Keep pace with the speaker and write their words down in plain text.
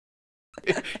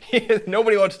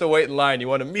Nobody wants to wait in line. You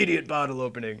want immediate bottle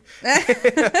opening.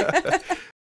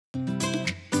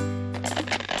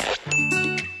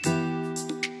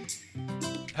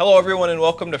 Hello everyone and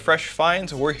welcome to Fresh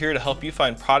Finds. We're here to help you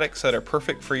find products that are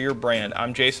perfect for your brand.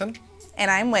 I'm Jason. And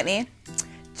I'm Whitney.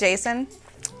 Jason,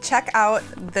 check out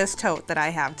this tote that I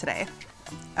have today.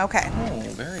 Okay. Oh,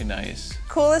 very nice.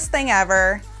 Coolest thing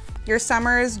ever. Your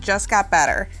summers just got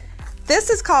better.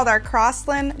 This is called our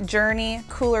Crossland Journey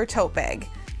Cooler Tote Bag.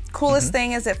 Coolest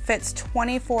thing is it fits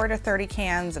 24 to 30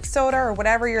 cans of soda or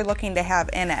whatever you're looking to have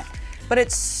in it. But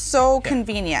it's so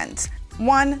convenient.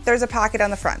 One, there's a pocket on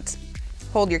the front.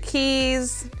 Hold your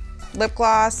keys, lip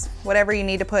gloss, whatever you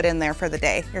need to put in there for the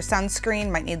day. Your sunscreen,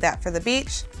 might need that for the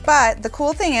beach. But the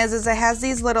cool thing is it has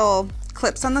these little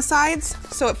clips on the sides,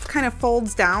 so it kind of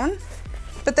folds down.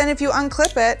 But then if you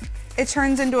unclip it, it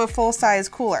turns into a full-size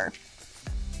cooler.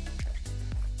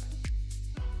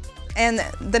 And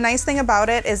the nice thing about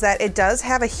it is that it does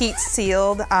have a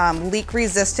heat-sealed,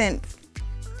 leak-resistant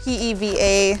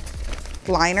PEVA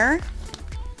liner.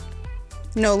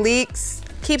 No leaks.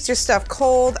 Keeps your stuff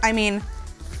cold. I mean,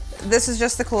 this is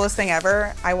just the coolest thing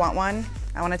ever. I want one.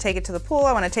 I want to take it to the pool.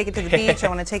 I want to take it to the beach. I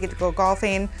want to take it to go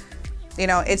golfing. You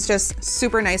know, it's just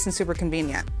super nice and super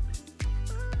convenient.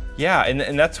 Yeah,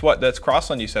 and that's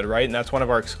Crossland you said, right? And that's one of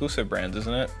our exclusive brands,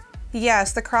 isn't it?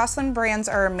 Yes, the Crossland brands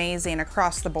are amazing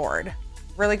across the board.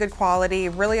 Really good quality,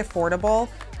 really affordable.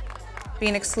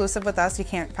 Being exclusive with us, you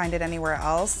can't find it anywhere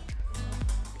else.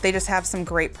 They just have some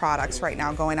great products right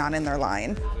now going on in their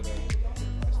line.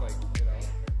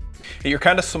 You're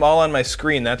kind of small on my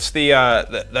screen. That's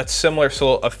that's similar.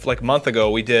 So like a month ago,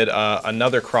 we did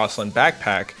another Crossland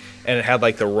backpack, and it had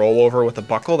like the rollover with the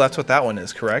buckle. That's what that one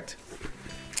is, correct?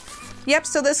 Yep,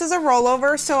 so this is a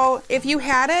rollover. So if you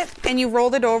had it and you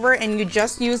rolled it over and you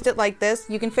just used it like this,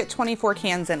 you can fit 24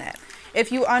 cans in it.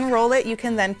 If you unroll it, you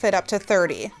can then fit up to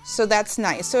 30. So that's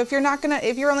nice. So if you're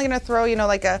only gonna throw, you know,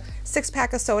 like a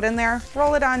 6-pack of soda in there,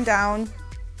 roll it on down.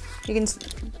 You can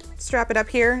strap it up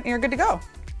here and you're good to go.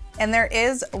 And there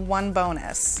is one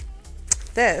bonus.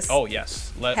 This. Oh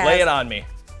yes, lay it on me.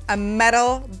 A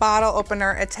metal bottle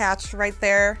opener attached right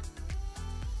there.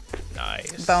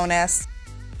 Nice. Bonus.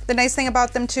 The nice thing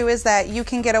about them too is that you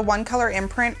can get a 1-color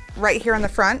imprint right here on the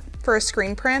front for a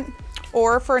screen print,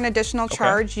 or for an additional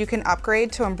charge, you can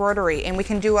upgrade to embroidery, and we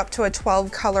can do up to a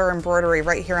 12-color embroidery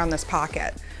right here on this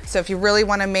pocket. So if you really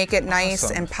want to make it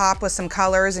nice and pop with some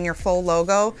colors and your full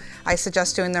logo, I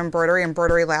suggest doing the embroidery.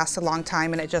 Embroidery lasts a long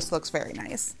time and it just looks very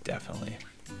nice. Definitely.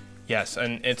 Yes,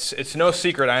 and it's no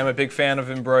secret, I am a big fan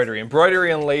of embroidery.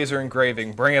 Embroidery and laser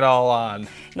engraving, bring it all on.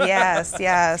 Yes,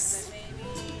 yes.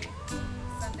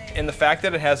 And the fact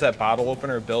that it has that bottle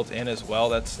opener built in as well,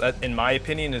 that in my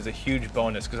opinion is a huge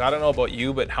bonus, because I don't know about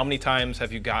you, but how many times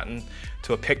have you gotten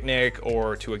to a picnic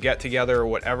or to a get-together or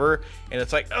whatever, and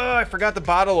it's like, oh, I forgot the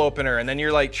bottle opener, and then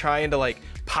you're like trying to like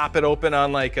pop it open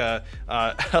on like a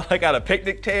like on a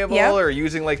picnic table, or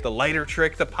using like the lighter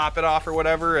trick to pop it off or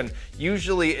whatever, and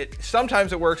usually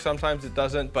sometimes it works, sometimes it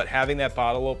doesn't, but having that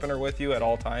bottle opener with you at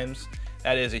all times,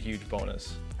 that is a huge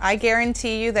bonus. I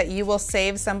guarantee you that you will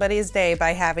save somebody's day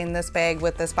by having this bag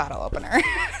with this bottle opener.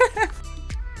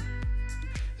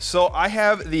 So I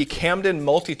have the Camden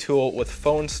Multi-Tool with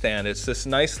phone stand. It's this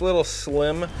nice little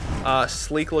slim,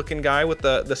 sleek looking guy with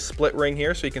the split ring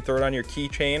here, so you can throw it on your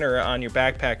keychain or on your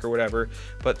backpack or whatever.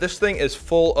 But this thing is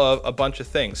full of a bunch of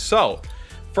things. So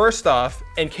first off,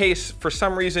 in case for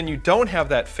some reason you don't have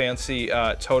that fancy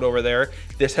tote over there,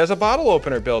 this has a bottle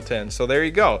opener built in. So there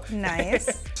you go.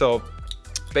 Nice. So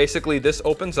basically this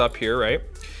opens up here, right?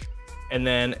 And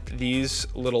then these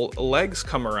little legs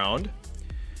come around.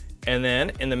 And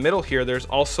then in the middle here, there's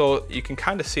also, you can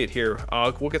kind of see it here.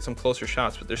 We'll get some closer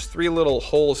shots, but there's 3 little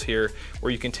holes here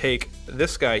where you can take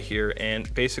this guy here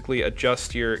and basically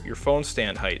adjust your phone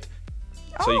stand height.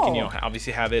 So you can, you know,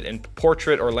 obviously have it in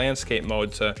portrait or landscape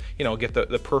mode to, you know, get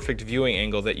the perfect viewing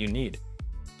angle that you need.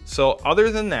 So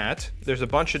other than that, there's a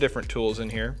bunch of different tools in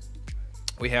here.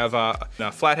 We have a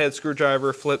flathead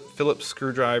screwdriver, Phillips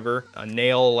screwdriver, a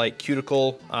nail like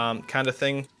cuticle kind of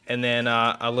thing, and then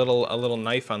a little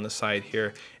knife on the side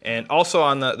here. And also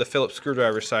on the Phillips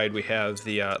screwdriver side, we have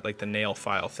the like the nail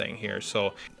file thing here.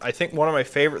 So I think one of my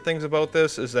favorite things about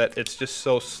this is that it's just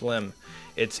so slim.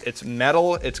 It's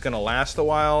metal, it's gonna last a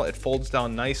while, it folds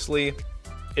down nicely.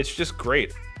 It's just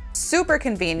great. Super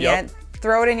convenient. Yep.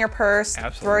 Throw it in your purse.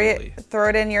 Absolutely. Throw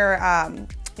it in your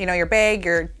you know, your bag,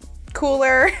 your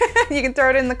cooler. You can throw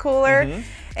it in the cooler,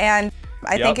 and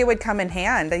I think it would come in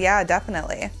hand. Yeah,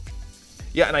 definitely.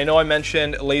 Yeah, and I know I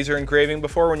mentioned laser engraving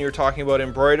before when you were talking about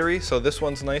embroidery, so this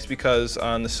one's nice because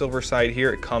on the silver side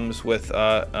here it comes with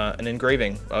an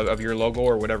engraving of your logo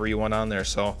or whatever you want on there.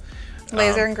 So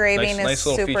laser engraving is nice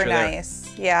little super feature nice.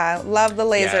 There. Yeah, love the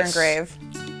laser engrave.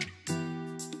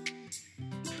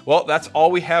 Well, that's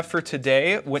all we have for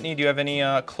today. Whitney, do you have any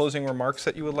closing remarks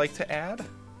that you would like to add?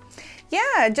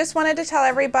 Yeah, just wanted to tell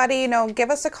everybody, you know,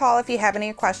 give us a call if you have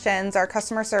any questions. Our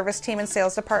customer service team and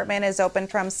sales department is open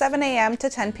from 7 a.m. to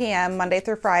 10 p.m. Monday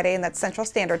through Friday, and that's Central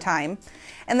Standard Time.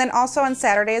 And then also on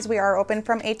Saturdays, we are open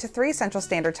from 8 to 3 Central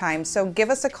Standard Time. So give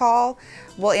us a call.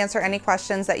 We'll answer any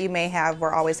questions that you may have.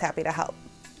 We're always happy to help.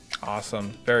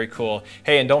 Awesome. Very cool.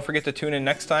 Hey, and don't forget to tune in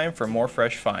next time for more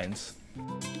Fresh Finds.